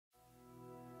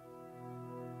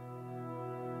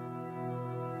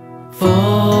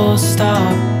Full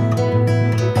stop.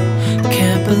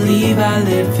 Can't believe I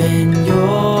live in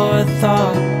your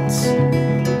thoughts.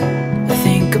 I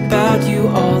think about you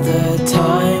all the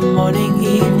time, morning,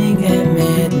 evening, and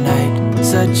midnight.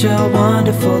 Such a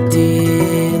wonderful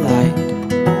delight.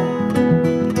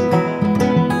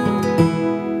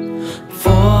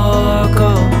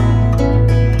 Forgo,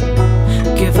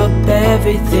 give up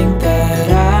everything that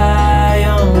I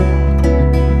own.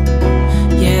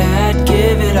 Yeah, I'd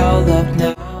give it all up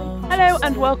now. Hello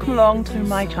and welcome along to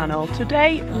my channel.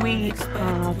 Today we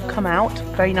have come out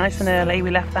very nice and early.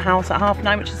 We left the house at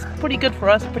 9:30, which is pretty good for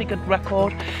us, a pretty good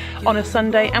record on a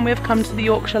Sunday, and we've come to the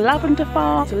Yorkshire Lavender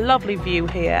Farm. It's a lovely view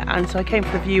here, and so I came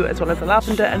for the view as well as the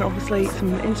lavender and obviously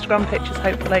some Instagram pictures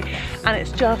hopefully, and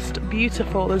it's just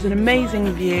beautiful. There's an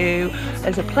amazing view,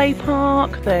 there's a play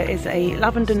park, there is a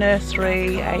lavender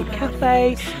nursery, a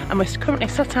cafe, and we're currently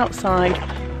sat outside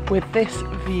with this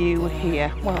view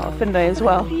here. Well, I've been there as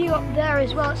well. The view up there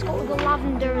as well, it's got all the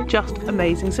lavender. Just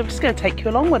amazing. So we're just going to take you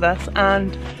along with us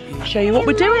and show you what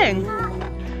we're doing.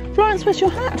 Florence, where's your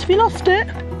hat? Have you lost it?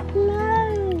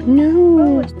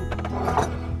 No.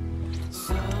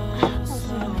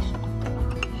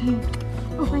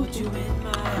 Oh, thank you.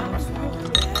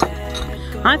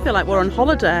 I feel like we're on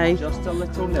holiday. Just a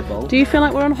little nibble. Do you feel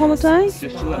like we're on holiday? Just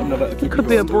a little nibble. We could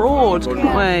be abroad,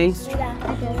 couldn't we?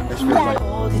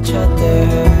 Hold each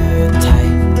other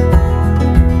tight.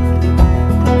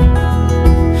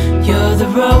 You're the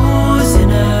rose in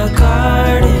a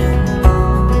garden,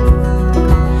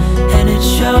 and it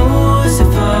shows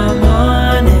if I'm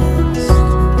honest.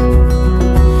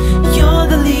 You're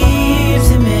the leaves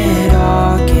in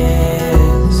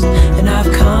mid-August, and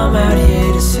I've come out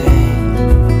here to say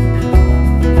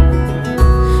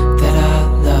that I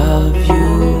love you.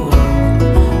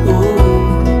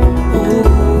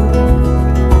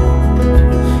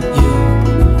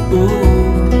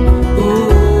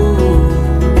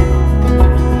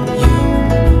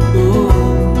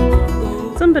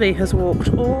 Somebody has walked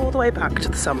all the way back to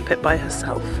the sandpit by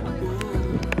herself.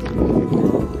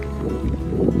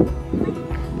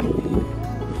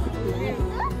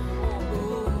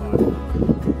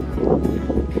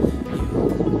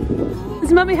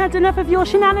 Has Mummy had enough of your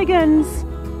shenanigans?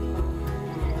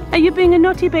 Are you being a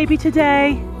naughty baby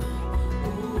today?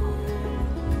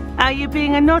 Are you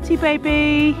being a naughty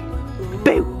baby?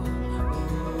 Boo!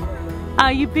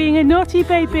 Are you being a naughty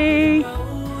baby?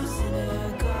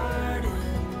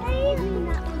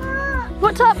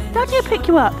 What's up? Daddy will pick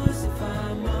you up.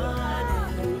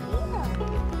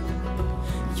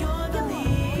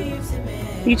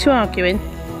 You two arguing?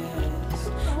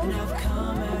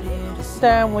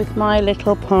 Down with my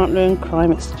little partner in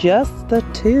crime. It's just the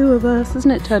two of us,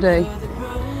 isn't it, Teddy?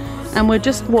 And we're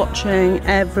just watching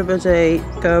everybody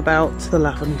go about to the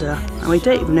lavender. And we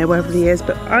don't even know where everybody is,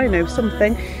 but I know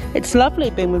something. It's lovely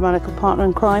being with my little partner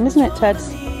in crime, isn't it, Ted?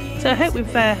 So I hope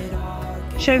we've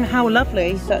shown how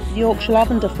lovely that Yorkshire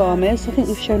Lavender Farm is. I think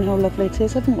we've shown how lovely it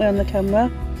is, haven't we, on the camera?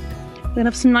 We're going to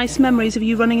have some nice memories of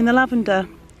you running in the lavender.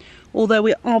 Although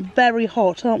we are very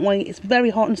hot, aren't we? It's very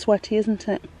hot and sweaty, isn't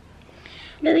it?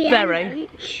 Very.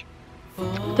 I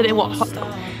don't know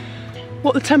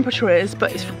what the temperature is,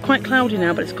 but it's quite cloudy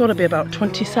now, but it's got to be about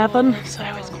 27, so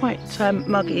it's quite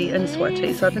muggy and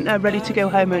sweaty. So I think they're ready to go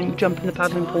home and jump in the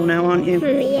paddling pool now, aren't you?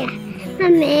 Yeah.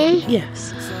 Mummy?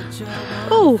 Yes.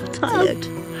 Oh, tired.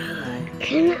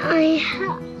 Can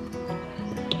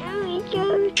we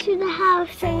go to the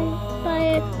house and buy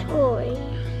a toy?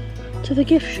 To the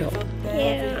gift shop?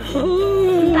 Yeah.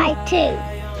 Buy two.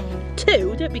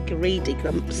 Two? Don't be greedy,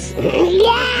 Grumps.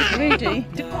 Yeah! Greedy?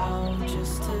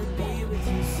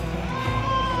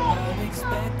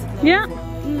 Yeah.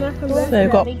 So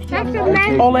we've got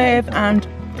olive and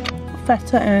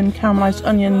feta and caramelised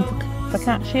onion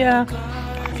focaccia, a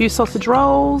few sausage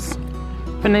rolls,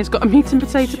 Finley's got a meat and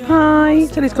potato pie,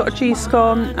 Tilly's got a cheese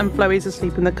scone, and Chloe's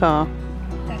asleep in the car.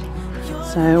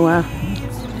 So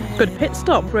good pit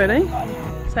stop really.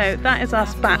 So that is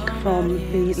us back from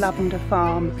the lavender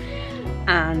farm,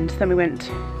 and then we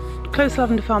went close to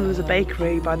lavender farm. There was a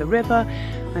bakery by the river,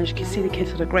 and as you can see the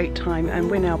kids had a great time, and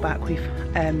we're now back. We've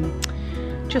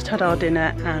just had our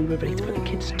dinner and we're ready to put the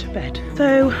kids to bed.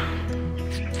 So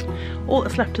all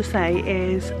that's left to say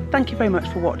is thank you very much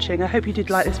for watching. I hope you did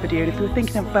like this video, and if you were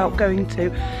thinking about going to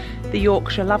the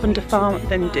Yorkshire Lavender Farm,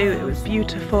 then do. It was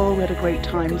beautiful, we had a great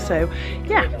time. So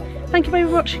yeah, thank you very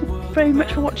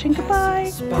much for watching.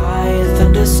 Goodbye. By a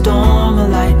thunderstorm, a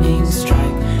lightning strike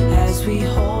as we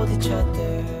hold each other.